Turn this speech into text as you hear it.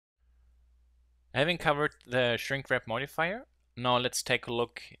Having covered the shrink wrap modifier, now let's take a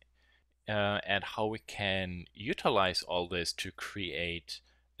look at how we can utilize all this to create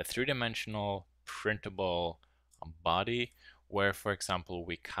a three-dimensional printable body where, for example,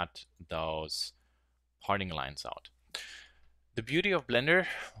 we cut those parting lines out. The beauty of Blender,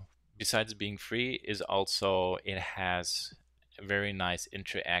 besides being free, is also it has a very nice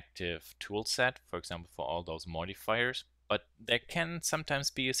interactive tool set, for example, for all those modifiers. But there can sometimes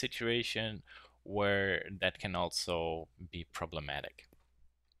be a situation where that can also be problematic.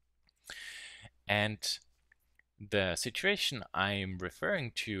 And the situation I'm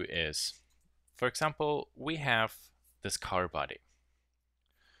referring to is, for example, we have this car body.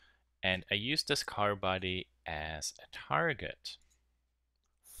 And I use this car body as a target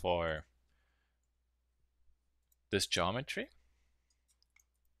for this geometry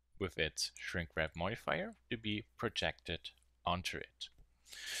with its shrink wrap modifier to be projected onto it.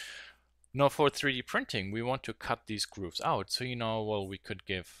 Now for 3D printing, we want to cut these grooves out. So, well, we could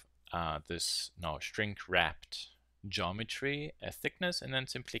give this now shrink wrapped geometry a thickness and then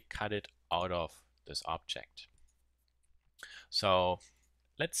simply cut it out of this object. So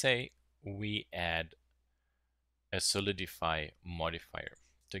let's say we add a solidify modifier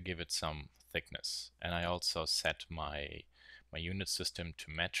to give it some thickness. And I also set my unit system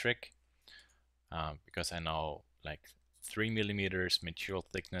to metric because I know like 3 millimeters material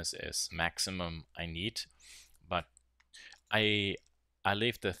thickness is maximum I need, but I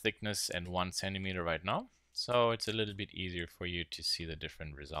leave the thickness at 1 centimeter right now, so it's a little bit easier for you to see the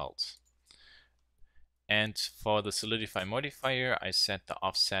different results. And for the solidify modifier, I set the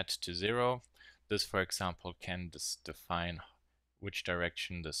offset to 0. This, for example, can define which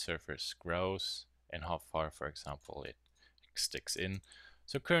direction the surface grows and how far, for example, it sticks in.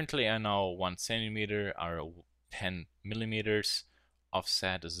 So currently I know 1 centimeter are 10 millimeters,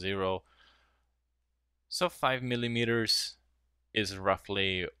 offset is 0. So 5 millimeters is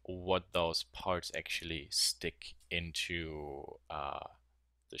roughly what those parts actually stick into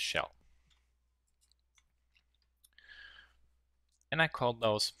the shell. And I call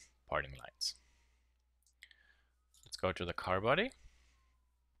those parting lines. Let's go to the car body.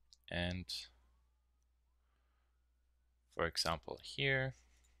 And for example, here,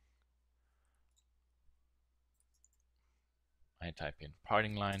 I type in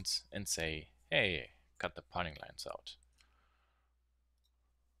parting lines and say, hey, cut the parting lines out.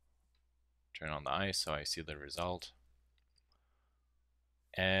 Turn on the eye so I see the result.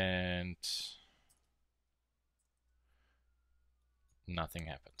 And nothing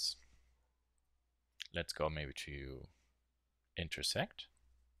happens. Let's go maybe to intersect.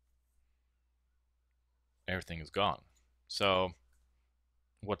 Everything is gone. So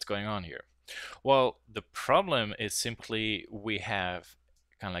what's going on here? Well, the problem is simply we have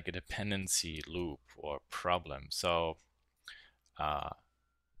kind of like a dependency loop or problem. So, and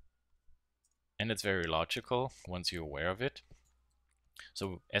it's very logical once you're aware of it.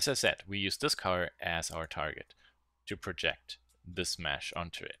 So as I said, we use this car as our target to project this mesh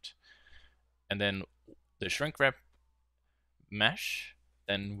onto it. And then the shrink wrap mesh,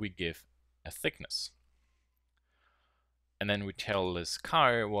 then we give a thickness. And then we tell this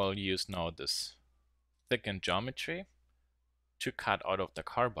car, well, use now this thickened geometry to cut out of the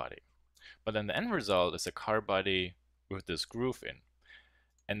car body. But then the end result is a car body with this groove in.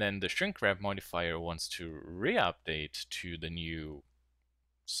 And then the shrink wrap modifier wants to re-update to the new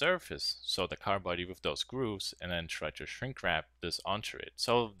surface, so the car body with those grooves, and then try to shrink wrap this onto it.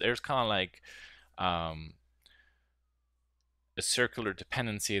 So there's kind of like a circular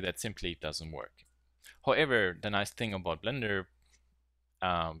dependency that simply doesn't work. However, the nice thing about Blender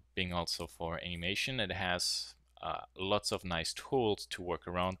being also for animation, it has lots of nice tools to work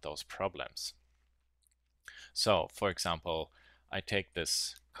around those problems. So, for example, I take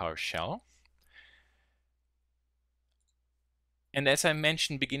this car shell, and as I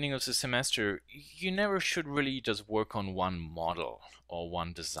mentioned beginning of the semester, you never should really just work on one model or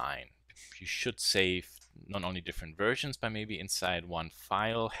one design. You should save not only different versions, but maybe inside one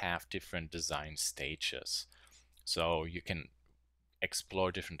file have different design stages. So you can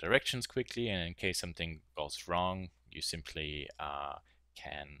explore different directions quickly, and in case something goes wrong, you simply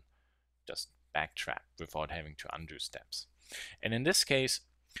can just backtrack without having to undo steps. And in this case,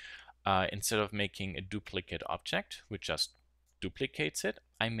 instead of making a duplicate object, which just duplicates it,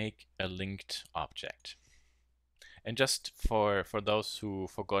 I make a linked object. And just for those who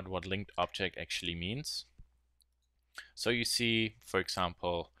forgot what linked object actually means, so you see, for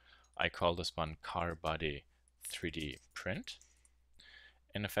example, I call this one car body 3D print.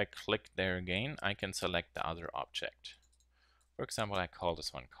 And if I click there again, I can select the other object. For example, I call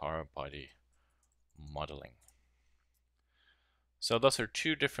this one car body modeling. So those are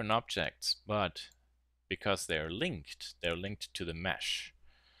two different objects, but because they're linked to the mesh.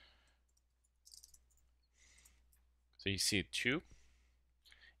 So you see two.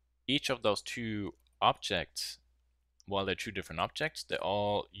 Each of those two objects, while they're two different objects, they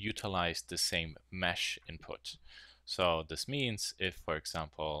all utilize the same mesh input. So this means if, for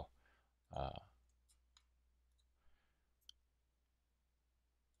example,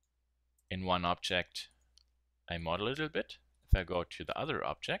 in one object I model a little bit, if I go to the other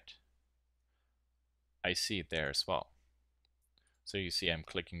object, I see it there as well. So you see I'm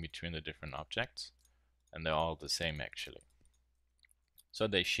clicking between the different objects, and they're all the same actually. So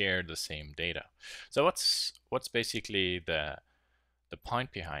they share the same data. So what's basically the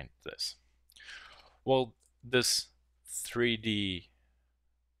point behind this? Well, this 3D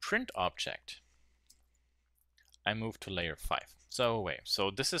print object, I move to layer 5.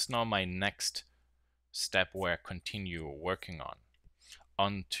 So this is now my next step where I continue working on.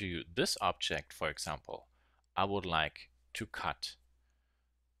 Onto this object, for example, I would like to cut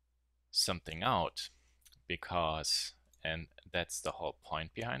something out because, and that's the whole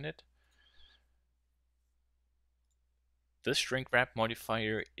point behind it, this shrink wrap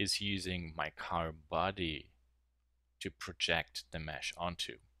modifier is using my car body to project the mesh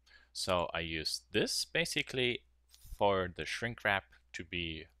onto. So I use this basically for the shrink wrap to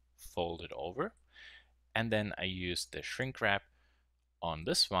be folded over, and then I use the shrink wrap on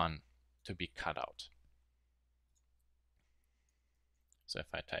this one to be cut out. So if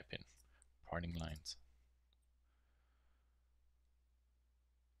I type in parting lines,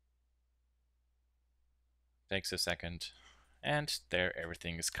 takes a second, and there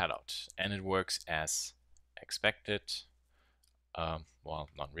everything is cut out, and it works as expected. Well,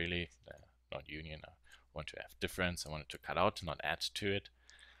 not really, not union. I want to have difference. I wanted to cut out, not add to it.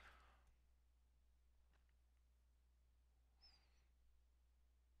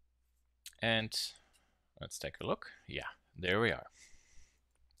 And let's take a look. Yeah, there we are.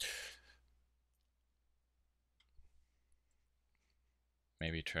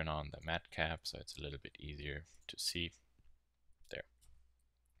 Maybe turn on the matcap so it's a little bit easier to see. There.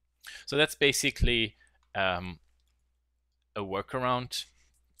 So that's basically a workaround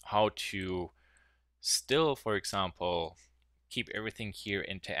how to still, for example, keep everything here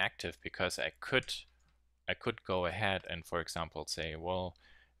interactive, because I could go ahead and, for example, say, well,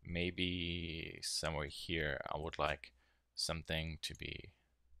 maybe somewhere here I would like something to be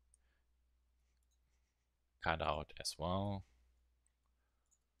cut out as well.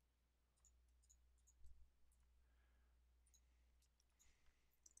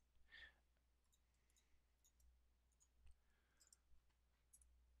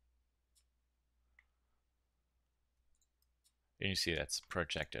 And you see that's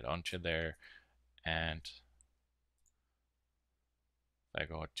projected onto there. And if I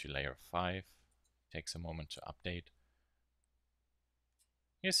go to layer 5, it takes a moment to update.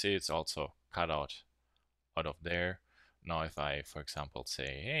 You see it's also cut out of there. Now if I, for example,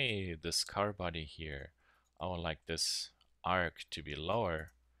 say, hey, this car body here, I would like this arc to be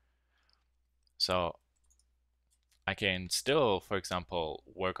lower. So I can still, for example,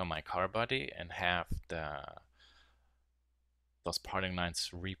 work on my car body and have those parting lines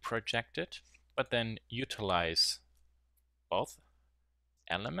reprojected, but then utilize both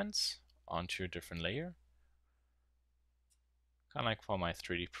elements onto a different layer, kind of like for my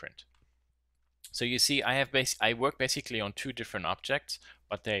 3D print. So you see, I work basically on two different objects,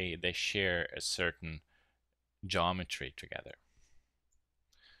 but they share a certain geometry together.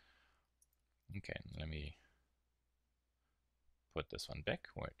 Okay, let me put this one back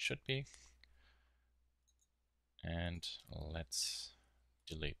where it should be. And let's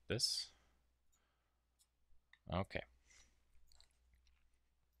delete this. Okay.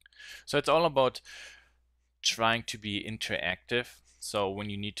 So it's all about trying to be interactive. So when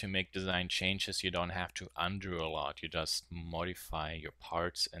you need to make design changes, you don't have to undo a lot. You just modify your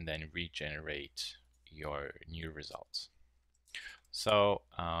parts and then regenerate your new results. So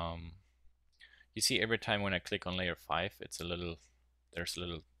you see every time when I click on layer 5, there's a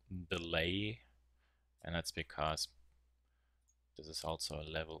little delay, and that's because this is also a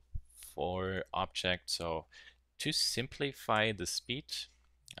level 4 object. So to simplify the speed,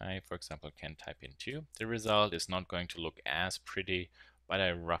 I, for example, can type in 2. The result is not going to look as pretty, but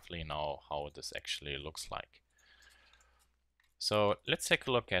I roughly know how this actually looks like. So let's take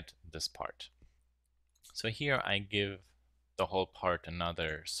a look at this part. So here I give the whole part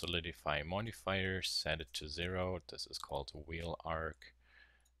another solidify modifier, set it to 0. This is called wheel arc.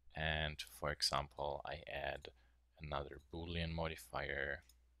 And for example, I add another Boolean modifier.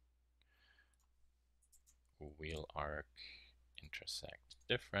 wheel arc intersect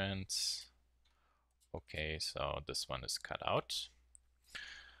difference. Okay, so this one is cut out.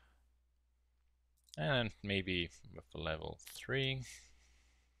 And maybe with level 3,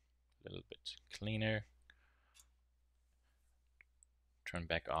 a little bit cleaner. Turn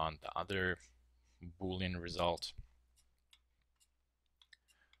back on the other Boolean result.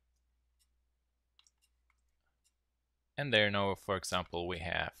 And there now, for example, we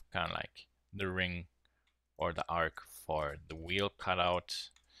have kind of like the ring or the arc for the wheel cutout,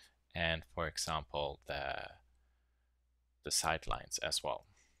 and for example, the side lines as well.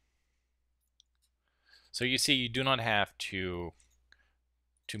 So you see, you do not have to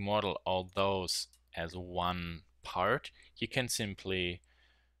model all those as one part. You can simply,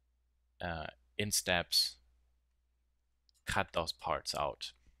 in steps, cut those parts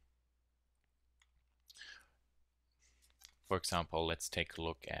out. For example, let's take a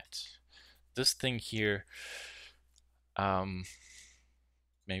look at this thing here.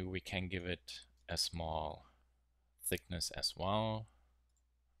 Maybe we can give it a small thickness as well.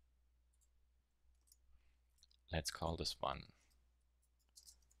 Let's call this one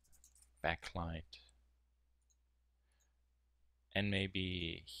backlight. And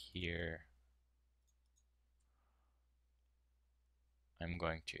maybe here I'm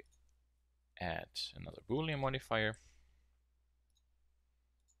going to add another Boolean modifier.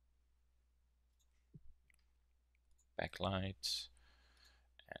 Backlight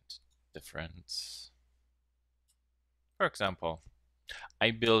and difference. For example,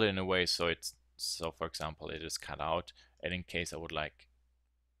 I build it in a way so for example, it is cut out, and in case I would like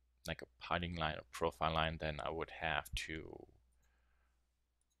a padding line or profile line, then I would have to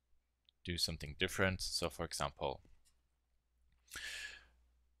do something different. So for example,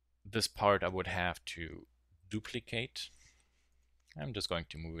 this part I would have to duplicate. I'm just going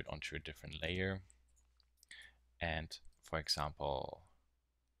to move it onto a different layer. And for example,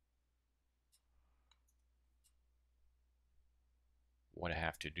 what I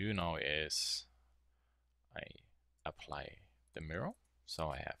have to do now is I apply the mirror. So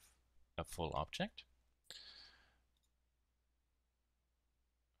I have a full object.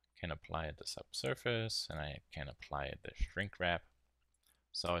 Can apply the subsurface, and I can apply the shrink wrap.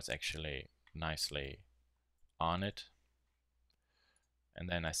 So it's actually nicely on it. And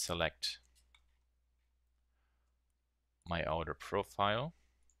then I select my outer profile,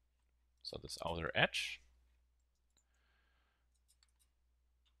 so this outer edge.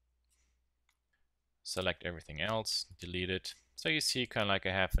 Select everything else, delete it. So you see kind of like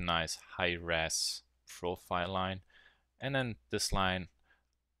I have a nice high-res profile line. And then this line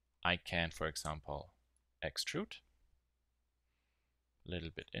I can, for example, extrude a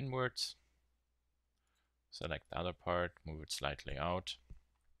little bit inwards. Select the other part, move it slightly out.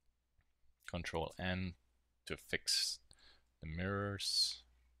 Control N to fix the mirrors.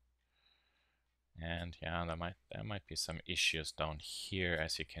 And yeah, there might be some issues down here.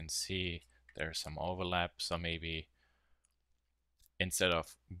 As you can see, there's some overlap. So maybe instead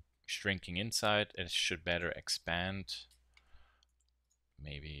of shrinking inside, it should better expand.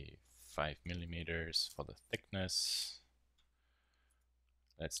 Maybe 5 millimeters for the thickness.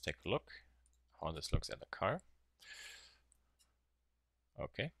 Let's take a look how this looks at the car.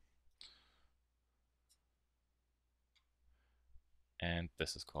 Okay. And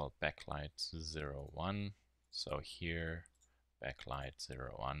this is called backlight 01. So here, backlight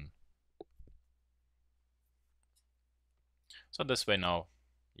 01. So this way now,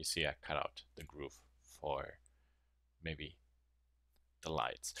 you see I cut out the groove for maybe the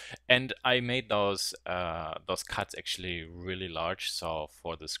lights. And I made those cuts actually really large. So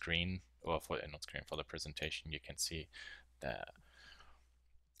for the screen, or for not screen, for the presentation, you can see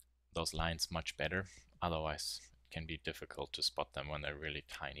those lines much better. Otherwise, it can be difficult to spot them when they're really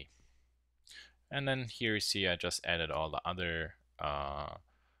tiny. And then here you see I just added all the other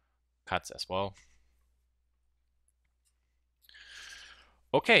cuts as well.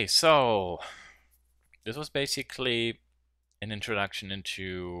 Okay, so this was basically an introduction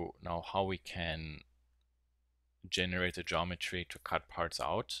into now how we can generate a geometry to cut parts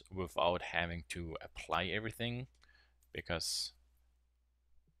out without having to apply everything. Because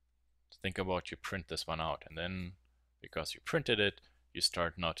think about, you print this one out, and then because you printed it, you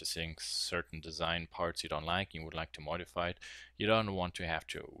start noticing certain design parts you don't like, you would like to modify it. You don't want to have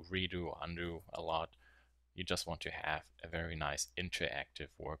to redo or undo a lot. You just want to have a very nice interactive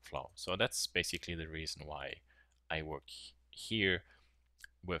workflow. So that's basically the reason why I work here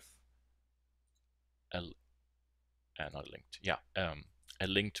with a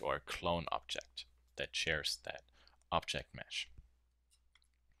linked or clone object that shares that object mesh.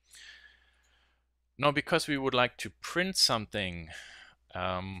 Now, because we would like to print something,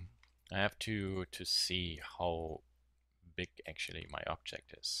 I have to see how big actually my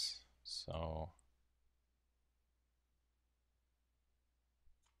object is. So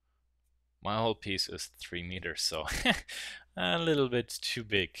my whole piece is 3 meters, so a little bit too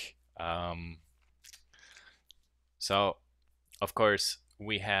big. So of course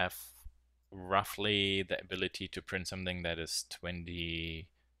we have roughly the ability to print something that is 20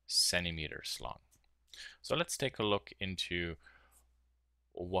 centimeters long. So let's take a look into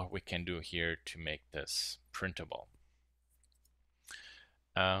what we can do here to make this printable.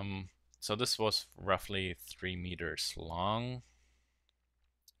 So this was roughly 3 meters long.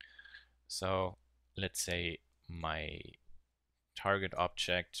 So let's say my target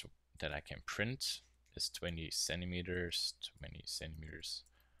object that I can print is 20 centimeters, 20 centimeters.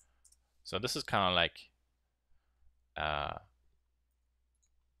 So this is kind of like a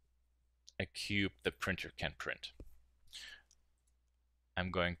cube the printer can print.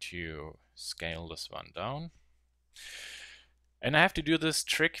 I'm going to scale this one down. And I have to do this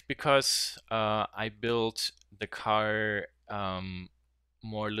trick because I built the car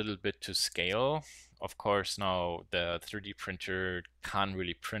more a little bit to scale. Of course, now the 3D printer can't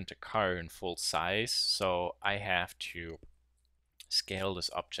really print a car in full size, so I have to scale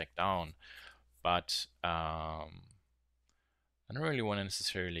this object down. But I don't really want to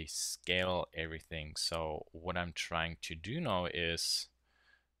necessarily scale everything. So what I'm trying to do now is,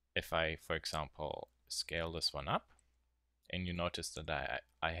 if I, for example, scale this one up, and you notice that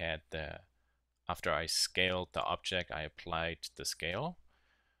I had after I scaled the object, I applied the scale,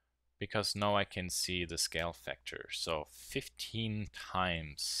 because now I can see the scale factor. So 15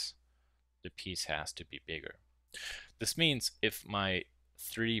 times the piece has to be bigger. This means if my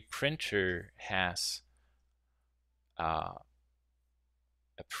 3D printer has a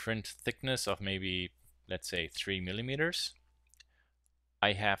print thickness of maybe, let's say, 3 millimeters,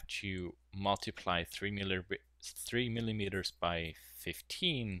 I have to multiply 3 millimeters by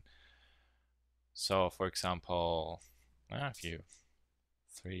 15. So for example, if you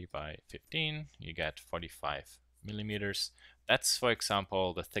 3 by 15, you get 45 millimeters. That's, for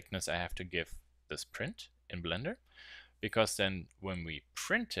example, the thickness I have to give this print in Blender, because then when we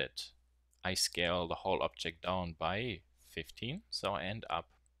print it, I scale the whole object down by 15, so I end up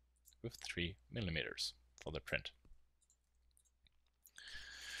with 3 millimeters for the print.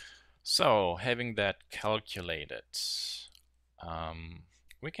 So having that calculated,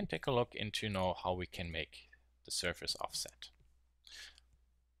 we can take a look into now how we can make the surface offset.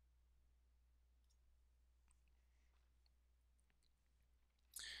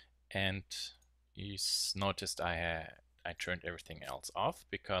 And you noticed I turned everything else off,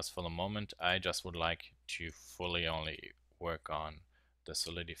 because for the moment I just would like to fully only work on the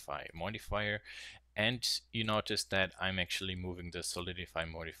solidify modifier. And you notice that I'm actually moving the solidify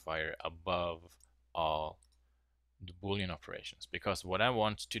modifier above all the Boolean operations, because what I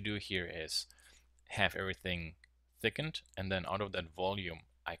want to do here is have everything thickened, and then out of that volume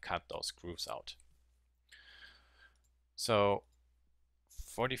I cut those grooves out. So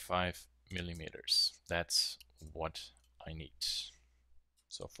 45 millimeters, that's what I need.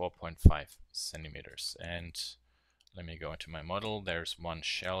 So 4.5 centimeters. And let me go into my model. There's one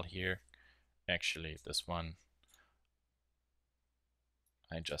shell here. Actually, this one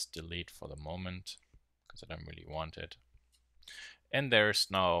I just delete for the moment because I don't really want it. And there's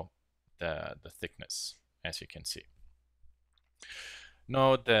now the thickness, as you can see.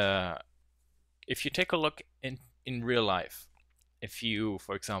 Now, if you take a look in real life, if you,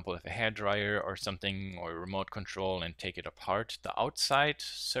 for example, have a hairdryer or something, or a remote control, and take it apart, the outside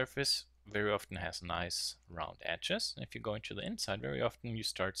surface very often has nice round edges. And if you go into the inside, very often you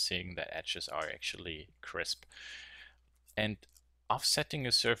start seeing that edges are actually crisp. And offsetting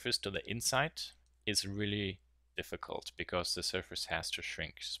a surface to the inside is really difficult, because the surface has to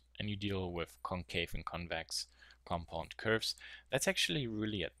shrink, and you deal with concave and convex compound curves. That's actually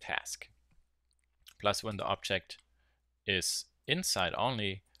really a task. Plus, when the object is inside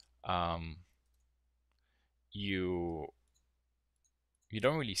only, you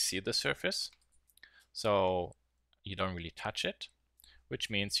don't really see the surface, so you don't really touch it, which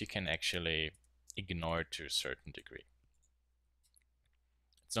means you can actually ignore it to a certain degree.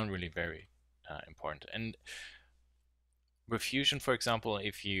 It's not really very important. And with Fusion, for example,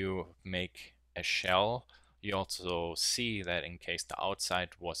 if you make a shell, you also see that in case the outside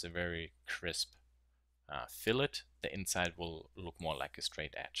was a very crisp fillet, the inside will look more like a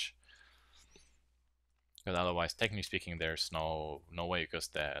straight edge. Because otherwise, technically speaking, there's no way, because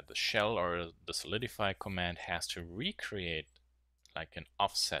the shell or the solidify command has to recreate like an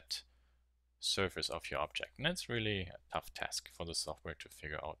offset surface of your object. And it's really a tough task for the software to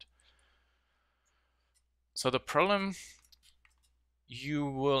figure out. So the problem you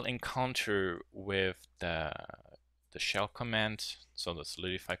will encounter with the shell command, so the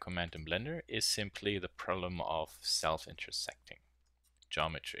solidify command in Blender, is simply the problem of self-intersecting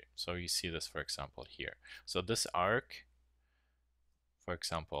geometry. So you see this, for example, here. So this arc, for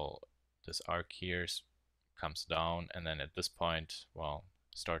example, this arc here comes down, and then at this point, well,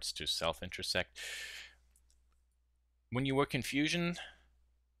 starts to self-intersect. When you work in Fusion,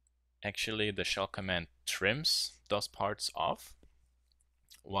 actually the shell command trims those parts off,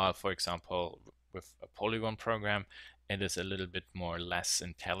 while, for example, with a polygon program, it is a little bit more less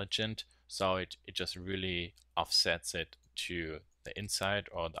intelligent, so it just really offsets it to the inside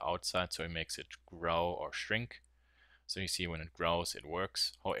or the outside, so it makes it grow or shrink. So you see when it grows, it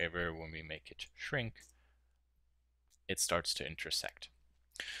works. However, when we make it shrink, it starts to intersect.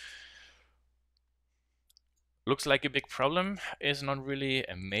 Looks like a big problem, is not really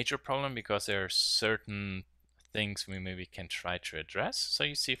a major problem because there are certain things we maybe can try to address. So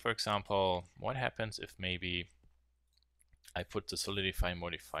you see, for example, what happens if maybe I put the solidify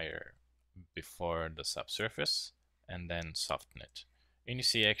modifier before the subsurface and then soften it. And you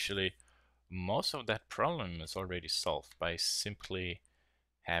see actually most of that problem is already solved by simply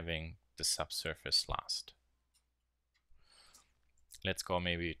having the subsurface last. Let's go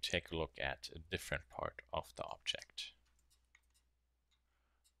maybe take a look at a different part of the object.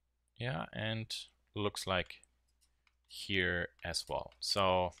 Yeah, and looks like here as well.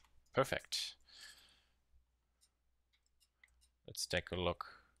 So perfect. Let's take a look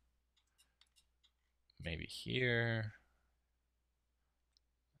maybe here.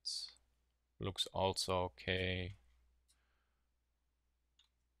 Looks also okay.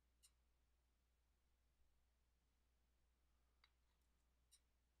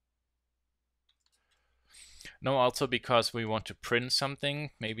 No, also because we want to print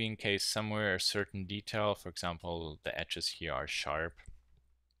something, maybe in case somewhere a certain detail, for example, the edges here are sharp.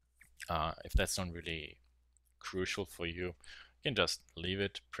 If that's not really crucial for you, you can just leave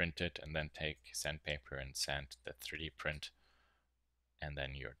it, print it, and then take sandpaper and sand the 3D print, and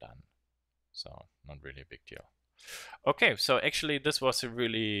then you're done. So not really a big deal. Okay, so actually this was a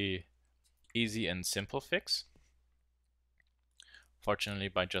really easy and simple fix. Fortunately,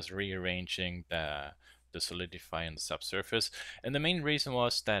 by just rearranging the solidify and the subsurface. And the main reason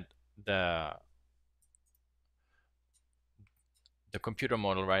was that the computer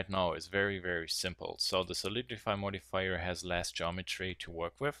model right now is very, very simple. So the solidify modifier has less geometry to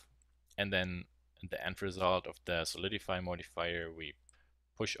work with. And then the end result of the solidify modifier, we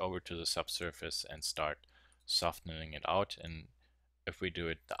push over to the subsurface and start softening it out. And if we do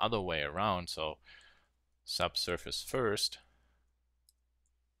it the other way around, so subsurface first,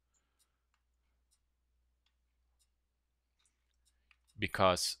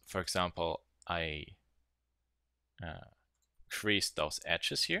 because, for example, I crease those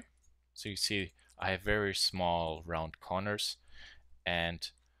edges here. So you see I have very small round corners, and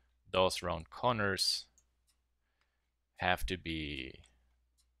those round corners have to be,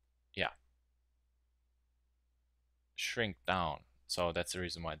 yeah, shrink down. So that's the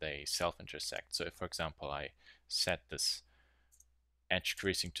reason why they self-intersect. So if, for example, I set this edge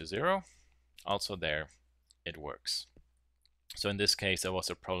creasing to 0, also there it works. So in this case, there was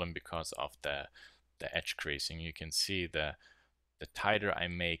a problem because of the edge creasing. You can see the tighter I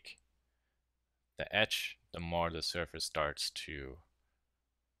make the edge, the more the surface starts to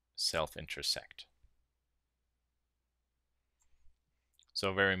self-intersect.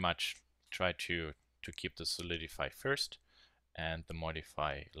 So very much try to keep the solidify first and the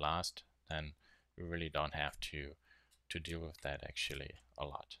modify last. Then we really don't have to deal with that actually a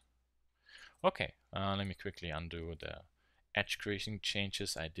lot. Okay, let me quickly undo the edge creasing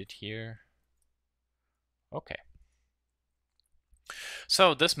changes I did here. Okay.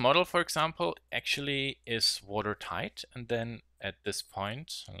 So this model, for example, actually is watertight, and then at this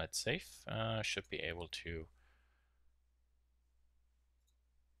point, let's save, should be able to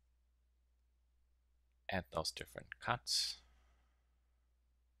add those different cuts.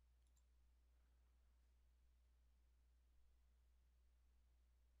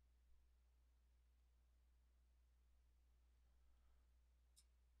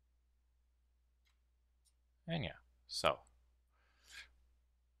 And yeah, so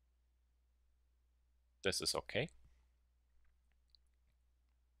this is okay.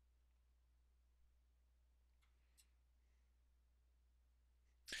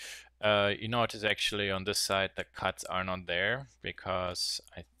 You notice actually on this side the cuts are not there because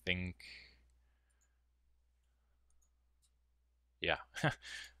I think, yeah,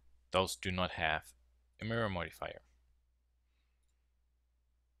 those do not have a mirror modifier.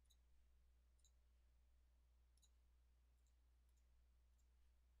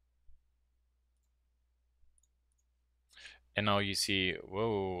 And now you see,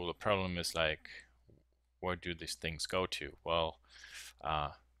 whoa, the problem is like, where do these things go to? Well,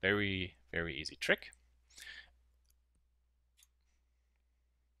 very, very easy trick.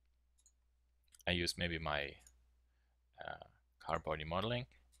 I use maybe my car body modeling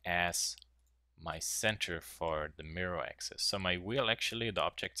as my center for the mirror axis. So my wheel, actually, the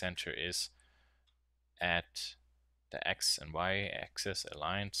object center is at the X and Y axis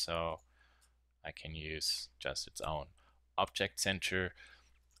aligned, so I can use just its own object center.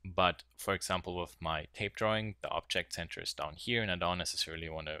 But for example, with my tape drawing, the object center is down here and I don't necessarily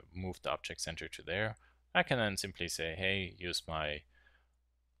want to move the object center to there. I can then simply say, hey, use my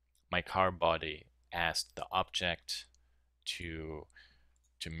car body as the object to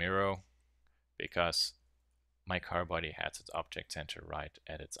mirror, because my car body has its object center right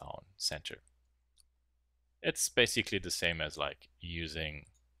at its own center. It's basically the same as like using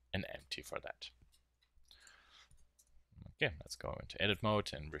an empty for that. Okay, let's go into edit mode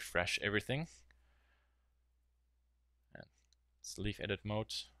and refresh everything. And let's leave edit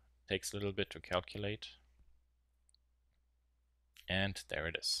mode. Takes a little bit to calculate. And there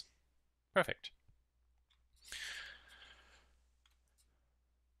it is. Perfect.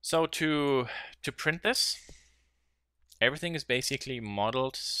 So to print this, everything is basically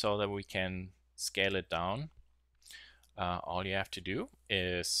modeled so that we can scale it down. All you have to do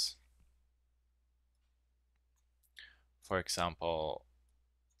is, for example,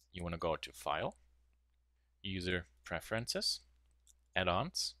 you want to go to File, User Preferences,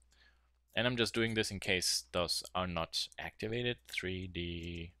 Add-ons, and I'm just doing this in case those are not activated,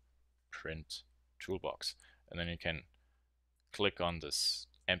 3D Print Toolbox. And then you can click on this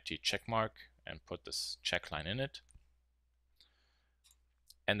empty check mark and put this check line in it.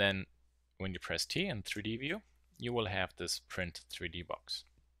 And then when you press T in 3D view, you will have this print 3D box.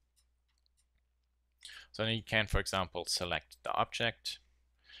 So then you can, for example, select the object,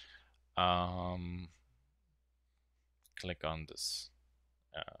 click on this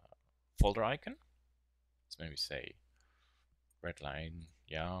folder icon. Let's maybe say red line.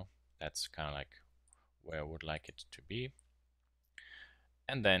 Yeah, that's kind of like where I would like it to be.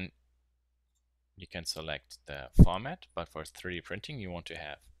 And then you can select the format, but for 3D printing, you want to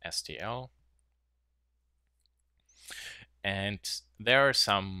have STL. And there are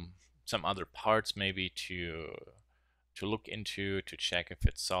some other parts maybe to look into, to check if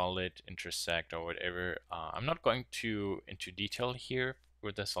it's solid, intersect, or whatever. I'm not going into detail here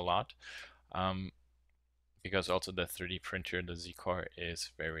with this a lot, because also the 3D printer, the Z-Core,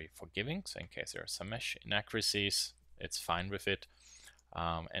 is very forgiving. So in case there are some mesh inaccuracies, it's fine with it.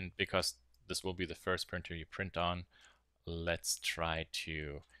 And because this will be the first printer you print on, let's try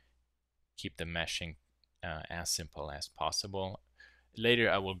to keep the meshing as simple as possible. Later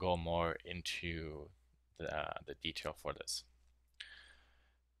I will go more into the detail for this.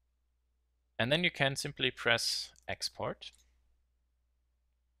 And then you can simply press export,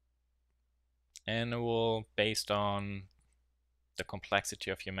 and it will, based on the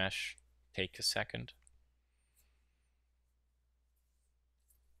complexity of your mesh, take a second.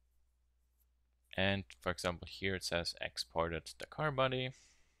 And for example, here it says exported the car body.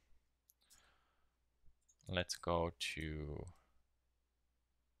 Let's go to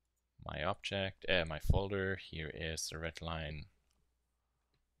my object, my folder. Here is the Redline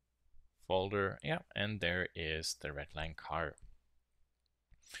folder. Yeah, and there is the Redline car.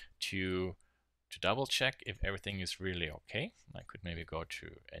 To double check if everything is really okay, I could maybe go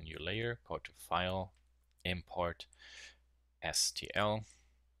to a new layer, go to File, Import, STL,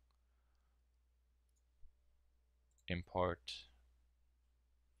 import,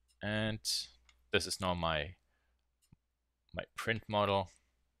 and this is now my print model.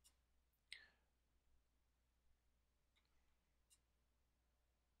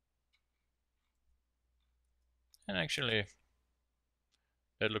 And actually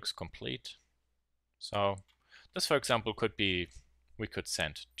it looks complete. So this, for example, could be, we could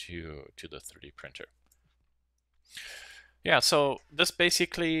send to the 3D printer. Yeah, so this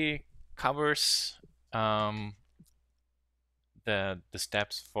basically covers the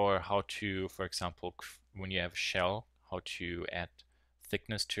steps for how to, for example, when you have a shell, how to add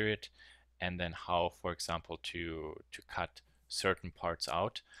thickness to it, and then how, for example, to cut certain parts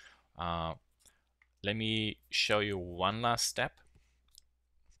out. Let me show you one last step.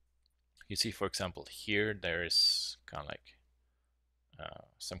 You see, for example, here there is kind of like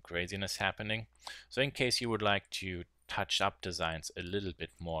some craziness happening. So in case you would like to touch up designs a little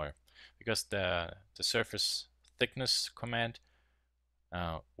bit more, because the surface thickness command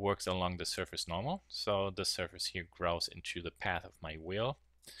works along the surface normal. So the surface here grows into the path of my wheel.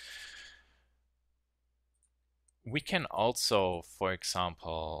 We can also, for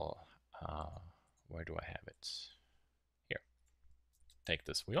example, where do I have it? Here. Take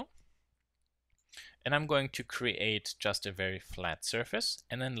this wheel. And I'm going to create just a very flat surface.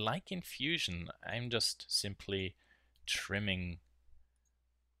 And then like in Fusion, I'm just simply trimming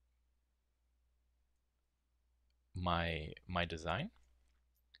my design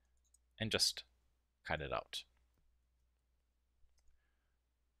and just cut it out.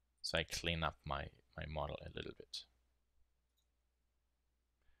 So I clean up my model a little bit.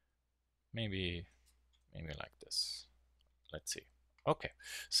 Maybe like this. Let's see. Okay,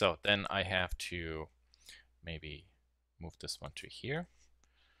 so then I have to maybe move this one to here.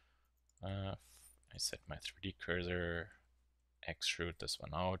 I set my 3D cursor, extrude this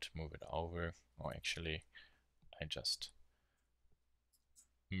one out, move it over. Or actually, I just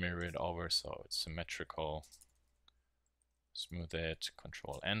mirror it over so it's symmetrical. Smooth it,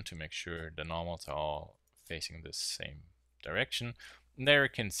 Control N to make sure the normals are all facing the same direction. And there you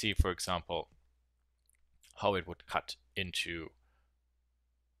can see, for example, how it would cut into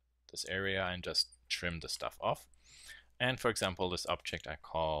this area and just trim the stuff off. And for example, this object I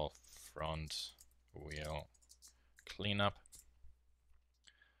call front wheel cleanup.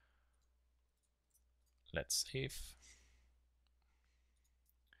 Let's save.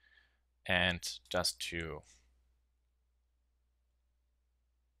 And just to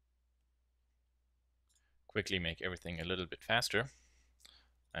quickly make everything a little bit faster,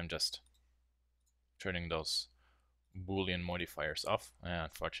 I'm just turning those Boolean modifiers off.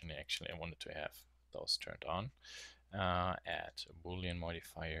 Unfortunately, actually, I wanted to have those turned on. Add a Boolean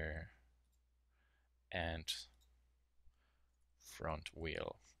modifier and front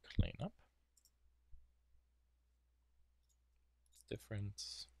wheel cleanup.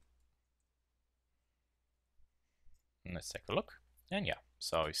 Difference. And let's take a look. And yeah,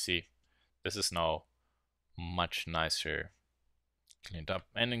 so you see, this is now much nicer cleaned up.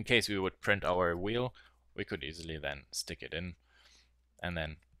 And in case we would print our wheel, we could easily then stick it in. And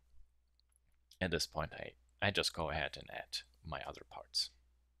then at this point, I just go ahead and add my other parts.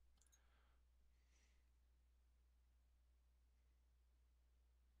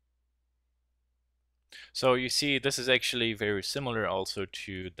 So you see, this is actually very similar also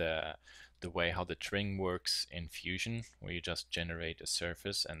to the way how the Tring works in Fusion, where you just generate a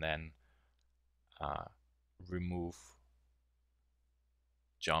surface and then remove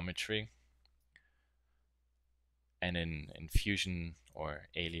geometry. And in Fusion or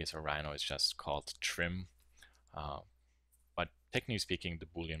Alias or Rhino, it's just called trim. But technically speaking, the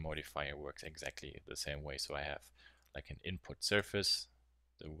Boolean modifier works exactly the same way. So I have like an input surface,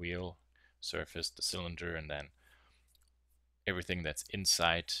 the wheel surface, the cylinder, and then everything that's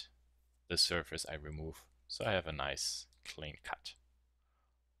inside the surface I remove. So I have a nice clean cut.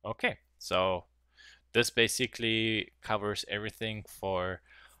 Okay, so this basically covers everything for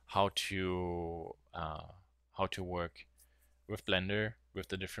how to work with Blender, with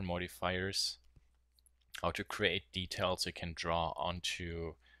the different modifiers, how to create details you can draw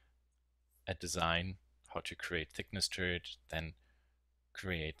onto a design, how to create thickness to it, then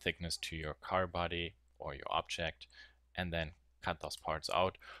create thickness to your car body or your object, and then cut those parts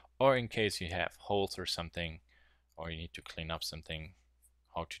out. Or in case you have holes or something, or you need to clean up something,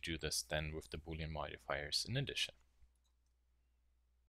 how to do this then with the Boolean modifiers in addition.